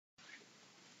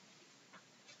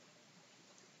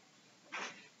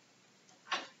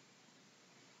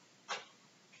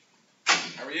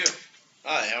are you?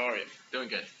 Hi, how are you? Doing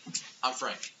good. I'm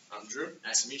Frank. I'm Drew.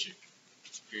 Nice to meet you.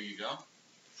 Here you go.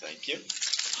 Thank you.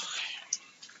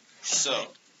 So,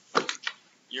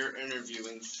 you're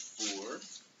interviewing for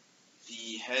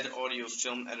the head audio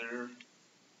film editor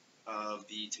of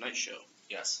The Tonight Show.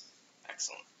 Yes.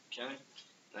 Excellent. Okay.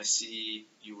 And I see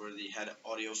you were the head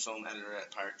audio film editor at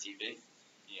Pirate TV.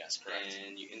 Yes, correct.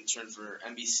 And you interned for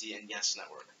NBC and Yes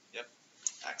Network. Yep.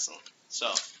 Excellent. So,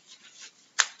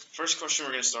 first question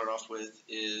we're going to start off with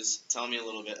is tell me a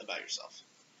little bit about yourself.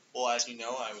 Well, as you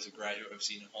know, I was a graduate of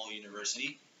Seton Hall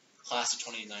University, class of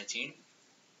 2019.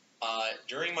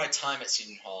 During my time at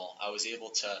Seton Hall, I was able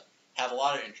to have a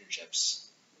lot of internships,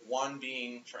 one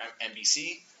being for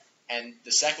NBC, and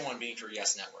the second one being for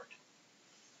Yes Network.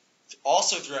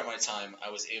 Also, throughout my time,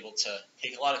 I was able to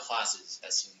take a lot of classes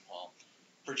at Seton Hall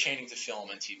pertaining to film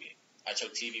and TV. I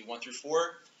took TV 1 through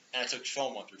 4, and I took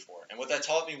film 1 through 4. And what that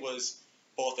taught me was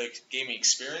both gave me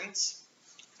experience,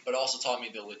 but also taught me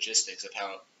the logistics of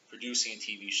how producing a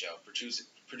TV show,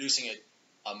 producing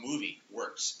a movie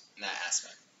works in that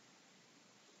aspect.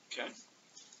 Okay.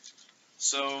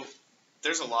 So,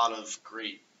 there's a lot of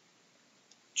great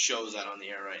shows out on the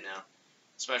air right now,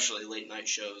 especially late night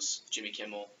shows, Jimmy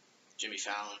Kimmel, Jimmy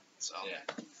Fallon. So,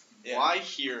 Yeah. Why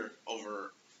here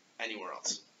over anywhere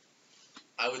else?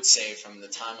 I would say from the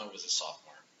time I was a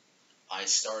sophomore, I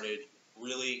started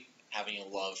really having a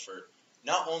love for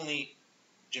not only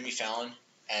Jimmy Fallon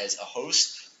as a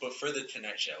host, but for the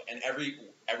Tonight Show and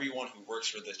everyone who works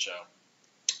for the show.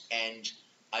 And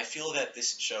I feel that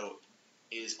this show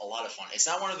is a lot of fun. It's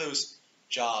not one of those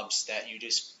jobs that you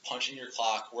just punch in your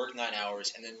clock, work 9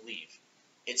 hours, and then leave.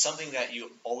 It's something that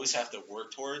you always have to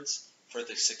work towards for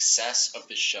the success of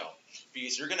the show.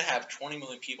 Because you're going to have 20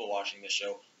 million people watching this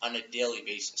show on a daily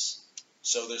basis.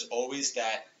 So there's always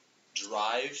that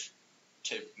drive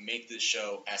to make this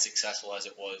show as successful as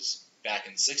it was back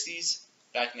in the 60s,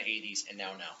 back in the 80s, and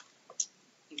now.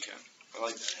 Okay. I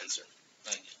like that answer.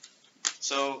 Thank you.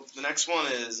 So, the next one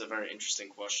is a very interesting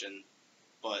question,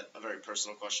 but a very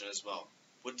personal question as well.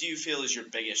 What do you feel is your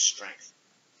biggest strength?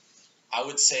 I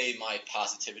would say my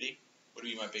positivity would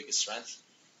be my biggest strength.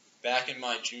 Back in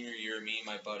my junior year, me and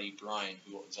my buddy Brian,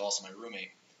 who was also my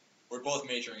roommate, were both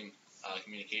majoring in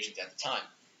communications at the time.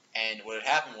 And what had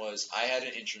happened was I had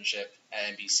an internship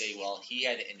at NBC while he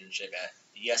had an internship at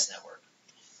the Yes Network.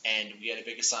 And we had a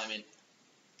big assignment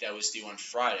that was due on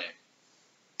Friday.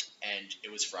 And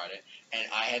it was Friday. And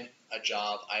I had a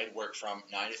job. I had work from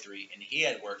 9 to 3, and he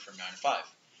had work from 9 to 5.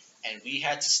 And we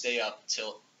had to stay up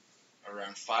till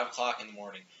around 5 o'clock in the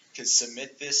morning to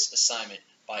submit this assignment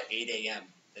by 8 a.m.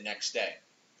 the next day.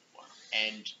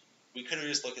 And we could have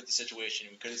just looked at the situation.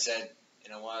 We could have said,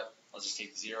 you know what, I'll just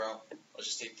take the 0. I'll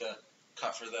just take the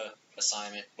cut for the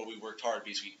assignment. But we worked hard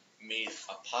because we made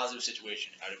a positive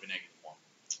situation out of a negative one.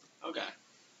 Okay.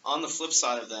 On the flip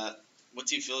side of that, what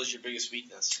do you feel is your biggest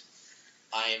weakness?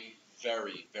 I am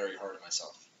very, very hard on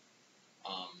myself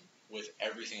with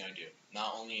everything I do.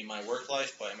 Not only in my work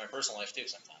life, but in my personal life too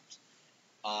sometimes.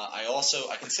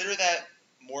 I consider that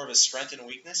more of a strength and a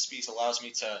weakness because it allows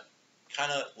me to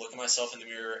kind of look at myself in the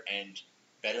mirror and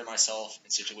better myself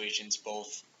in situations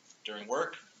both during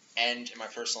work and in my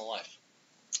personal life.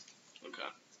 Okay.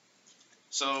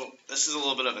 So this is a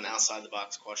little bit of an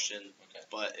outside-the-box question,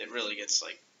 but it really gets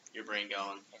your brain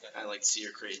going. Okay. I like to see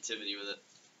your creativity with it.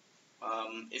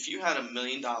 If you had $1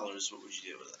 million, what would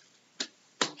you do with it?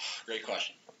 Great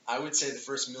question. I would say the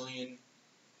first $1 million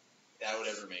that I would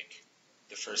ever make,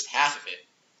 the first half of it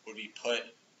would be put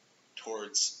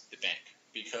towards the bank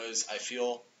because I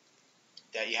feel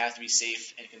that you have to be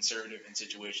safe and conservative in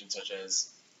situations such as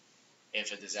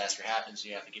if a disaster happens,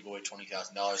 you have to give away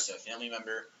 $20,000 to a family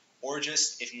member, or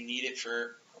just if you need it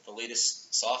for the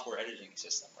latest software editing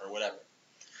system or whatever.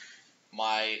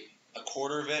 A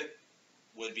quarter of it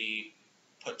would be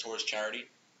put towards charity,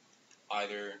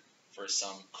 either for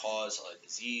some cause like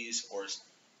disease or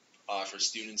for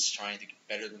students trying to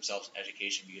better themselves in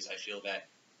education, because I feel that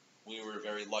we were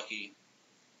very lucky,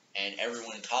 and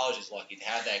everyone in college is lucky to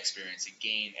have that experience to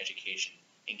gain education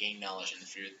and gain knowledge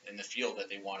in the field that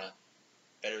they want to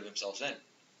better themselves in.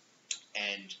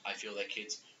 And I feel that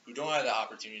kids who don't have that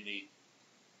opportunity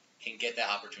can get that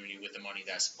opportunity with the money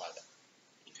that's supplied them.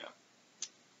 Okay.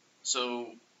 So,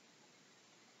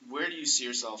 where do you see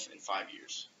yourself in 5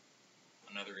 years?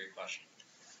 Another great question.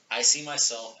 I see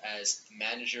myself as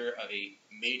manager of a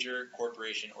major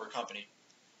corporation or company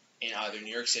in either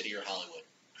New York City or Hollywood,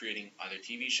 creating either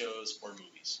TV shows or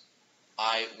movies.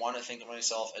 I want to think of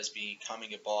myself as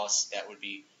becoming a boss that would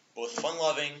be both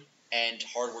fun-loving and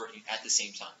hardworking at the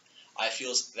same time. I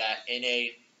feel that in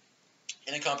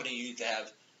a company you need to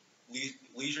have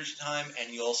leisure time,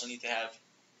 and you also need to have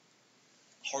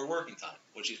hard working time,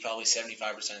 which is probably 75%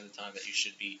 of the time that you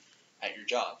should be at your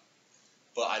job.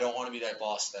 But I don't want to be that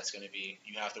boss that's going to be,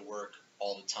 you have to work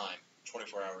all the time,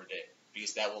 24 hour a day,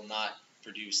 because that will not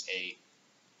produce a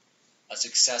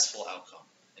successful outcome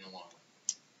in the long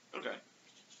run. Okay.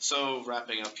 So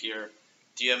wrapping up here,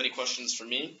 do you have any questions for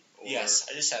me? Or? Yes,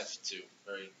 I just have two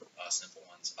very simple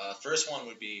ones. First one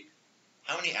would be,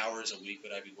 how many hours a week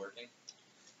would I be working?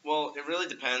 Well, it really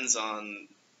depends on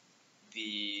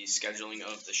the scheduling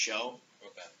of the show.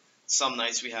 Okay. Some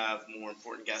nights we have more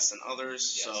important guests than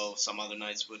others, Yes. so some other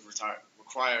nights would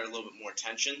require a little bit more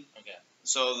attention. Okay.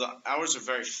 So the hours are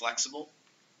very flexible,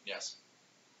 Yes.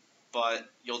 but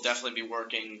you'll definitely be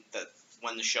working that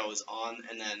when the show is on,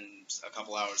 and then a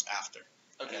couple hours after,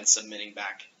 and Okay. then submitting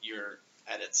back your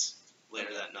edits later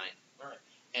Okay. that night.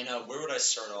 And where would I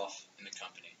start off in the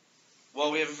company?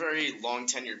 Well, we have a very long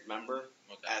tenured member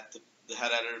Okay. at the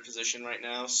head editor position right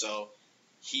now, so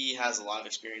he has a lot of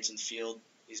experience in the field.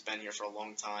 He's been here for a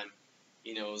long time.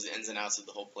 He knows the ins and outs of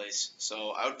the whole place.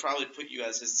 So I would probably put you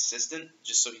as his assistant,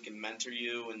 just so he can mentor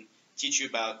you and teach you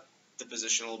about the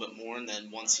position a little bit more. And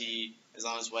then once he is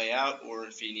on his way out, or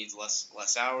if he needs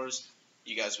less hours,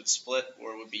 you guys would split,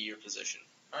 or it would be your position.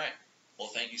 All right. Well,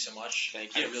 thank you so much.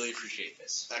 Thank you. I really appreciate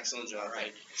this. Excellent job. All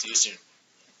right. See you soon.